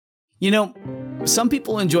You know, some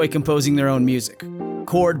people enjoy composing their own music,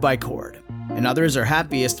 chord by chord, and others are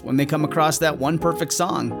happiest when they come across that one perfect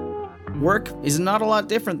song. Work is not a lot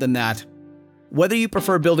different than that. Whether you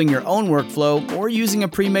prefer building your own workflow or using a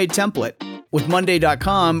pre-made template, with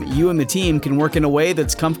Monday.com, you and the team can work in a way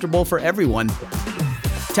that's comfortable for everyone.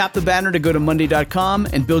 Tap the banner to go to Monday.com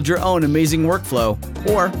and build your own amazing workflow,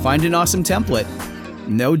 or find an awesome template.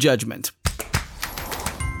 No judgment.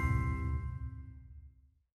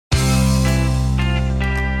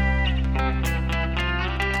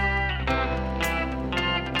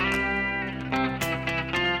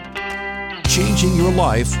 Changing your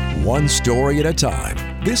life one story at a time.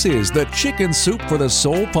 This is the Chicken Soup for the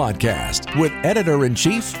Soul podcast with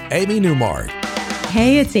Editor-in-Chief Amy Newmark.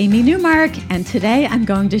 Hey, it's Amy Newmark, and today I'm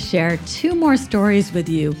going to share 2 more stories with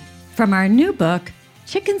you from our new book,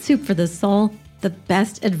 Chicken Soup for the Soul, The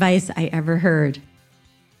Best Advice I Ever Heard.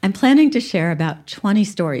 I'm planning to share about 20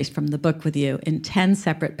 stories from the book with you in 10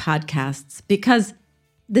 separate podcasts because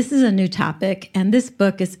this is a new topic, and this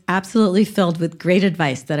book is absolutely filled with great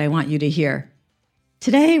advice that I want you to hear.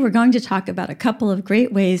 Today, we're going to talk about a couple of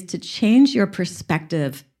great ways to change your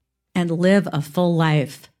perspective and live a full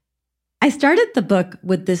life. I started the book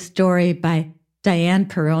with this story by Diane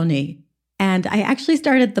Peroni, and I actually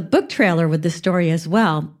started the book trailer with this story as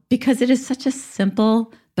well because it is such a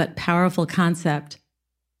simple but powerful concept.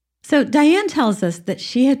 So Diane tells us that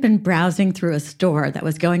she had been browsing through a store that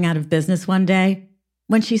was going out of business one day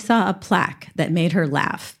when she saw a plaque that made her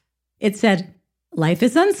laugh. It said, "Life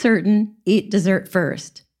is uncertain, eat dessert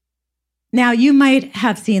first." Now, you might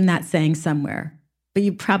have seen that saying somewhere, but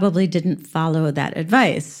you probably didn't follow that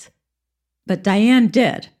advice. But Diane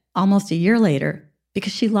did, almost a year later,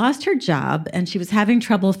 because she lost her job and she was having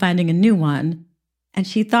trouble finding a new one. And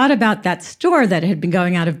she thought about that store that had been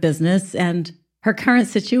going out of business and her current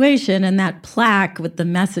situation and that plaque with the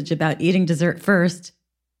message about eating dessert first.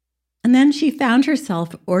 And then she found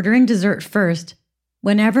herself ordering dessert first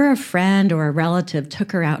whenever a friend or a relative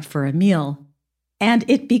took her out for a meal. And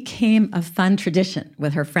it became a fun tradition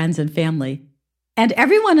with her friends and family. And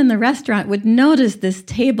everyone in the restaurant would notice this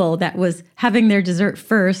table that was having their dessert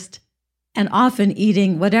first and often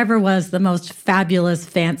eating whatever was the most fabulous,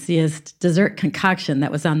 fanciest dessert concoction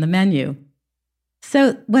that was on the menu.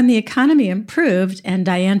 So when the economy improved and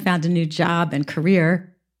Diane found a new job and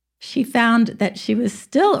career, she found that she was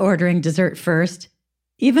still ordering dessert first,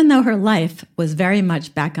 even though her life was very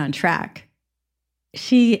much back on track.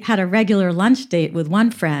 She had a regular lunch date with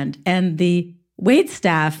one friend, and the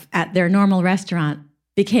waitstaff at their normal restaurant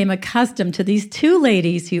became accustomed to these 2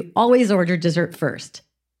 ladies who always ordered dessert first.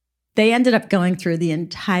 They ended up going through the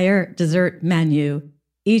entire dessert menu,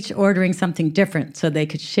 each ordering something different so they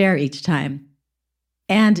could share each time.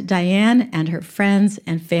 And Diane and her friends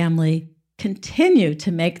and family continue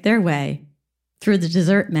to make their way through the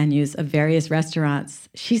dessert menus of various restaurants.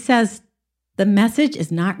 She says, the message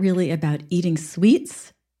is not really about eating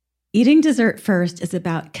sweets. Eating dessert first is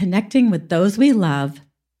about connecting with those we love,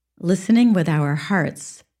 listening with our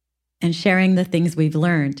hearts, and sharing the things we've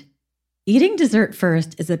learned. Eating dessert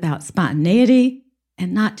first is about spontaneity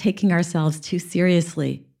and not taking ourselves too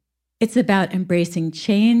seriously. It's about embracing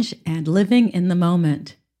change and living in the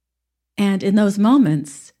moment. And in those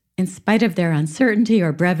moments, in spite of their uncertainty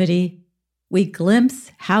or brevity, we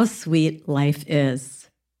glimpse how sweet life is.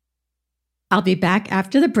 I'll be back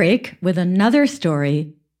after the break with another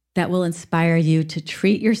story that will inspire you to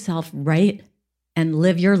treat yourself right and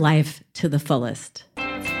live your life to the fullest.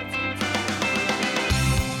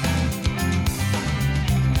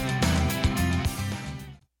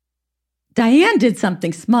 Diane did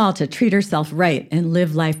something small to treat herself right and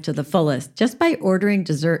live life to the fullest just by ordering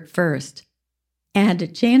dessert first.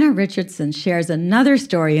 And Jana Richardson shares another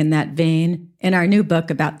story in that vein in our new book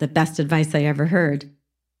about the best advice I ever heard.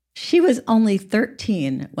 She was only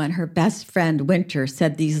 13 when her best friend Winter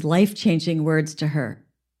said these life-changing words to her.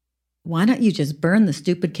 "Why don't you just burn the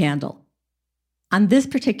stupid candle?" On this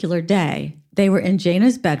particular day, they were in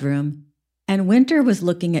Jana's bedroom, and Winter was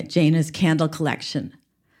looking at Jana's candle collection.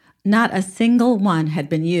 Not a single one had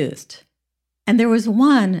been used. And there was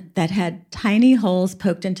one that had tiny holes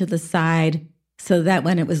poked into the side so that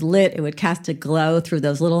when it was lit, it would cast a glow through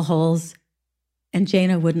those little holes. And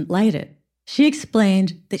Jana wouldn't light it. She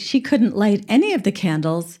explained that she couldn't light any of the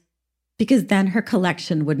candles because then her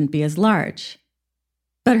collection wouldn't be as large.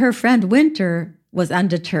 But her friend Winter was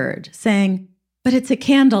undeterred, saying, "But it's a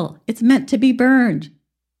candle. It's meant to be burned.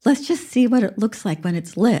 Let's just see what it looks like when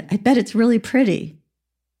it's lit. I bet it's really pretty."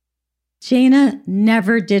 Jana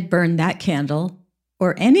never did burn that candle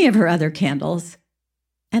or any of her other candles.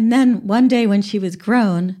 And then one day when she was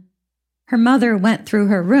grown, her mother went through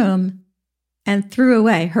her room and threw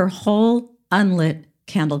away her whole unlit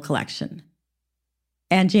candle collection.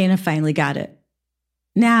 And Jana finally got it.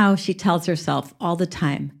 Now she tells herself all the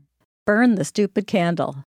time, burn the stupid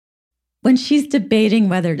candle. When she's debating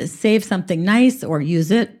whether to save something nice or use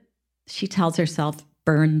it, she tells herself,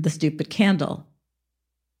 burn the stupid candle.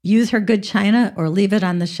 Use her good china or leave it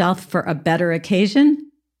on the shelf for a better occasion?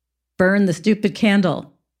 Burn the stupid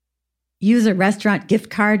candle. Use a restaurant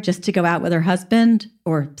gift card just to go out with her husband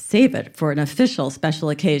or save it for an official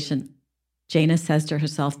special occasion? Jana says to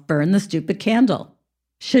herself, burn the stupid candle.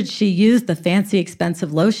 Should she use the fancy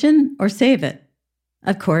expensive lotion or save it?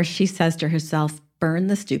 Of course, she says to herself, burn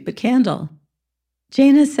the stupid candle.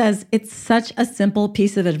 Jana says it's such a simple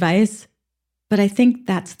piece of advice, but I think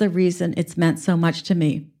that's the reason it's meant so much to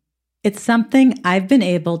me. It's something I've been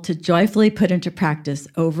able to joyfully put into practice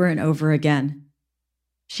over and over again.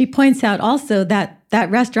 She points out also that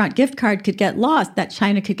restaurant gift card could get lost, that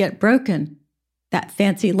china could get broken, that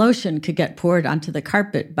fancy lotion could get poured onto the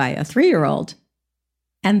carpet by a 3-year-old,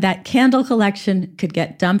 and that candle collection could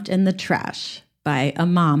get dumped in the trash by a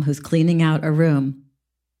mom who's cleaning out a room.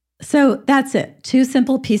 So that's it. 2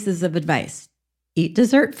 simple pieces of advice. Eat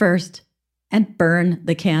dessert first and burn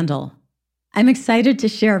the candle. I'm excited to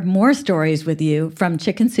share more stories with you from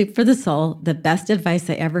Chicken Soup for the Soul, the best advice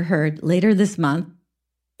I ever heard, later this month.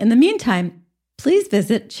 In the meantime, please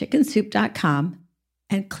visit chickensoup.com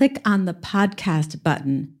and click on the podcast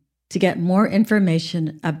button to get more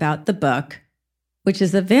information about the book, which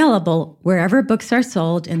is available wherever books are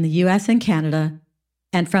sold in the US and Canada,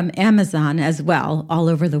 and from Amazon as well, all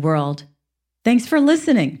over the world. Thanks for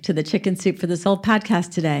listening to the Chicken Soup for the Soul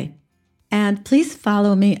podcast today. And please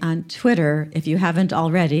follow me on Twitter if you haven't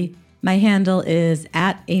already. My handle is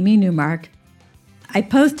 @AmyNewmark. I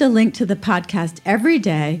post a link to the podcast every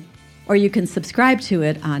day, or you can subscribe to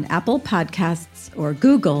it on Apple Podcasts or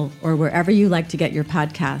Google or wherever you like to get your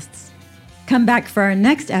podcasts. Come back for our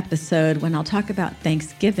next episode when I'll talk about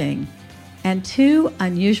Thanksgiving and 2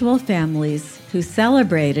 unusual families who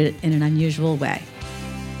celebrate it in an unusual way.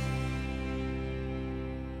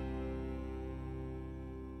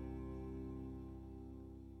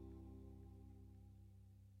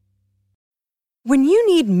 When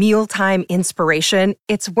you need mealtime inspiration,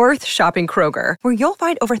 it's worth shopping Kroger, where you'll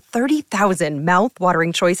find over 30,000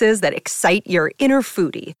 mouth-watering choices that excite your inner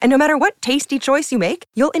foodie. And no matter what tasty choice you make,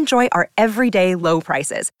 you'll enjoy our everyday low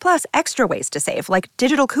prices, plus extra ways to save, like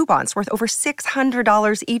digital coupons worth over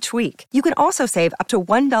 $600 each week. You can also save up to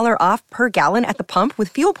 $1 off per gallon at the pump with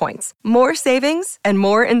fuel points. More savings and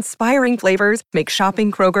more inspiring flavors make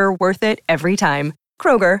shopping Kroger worth it every time.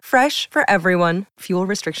 Kroger, fresh for everyone. Fuel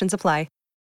restrictions apply.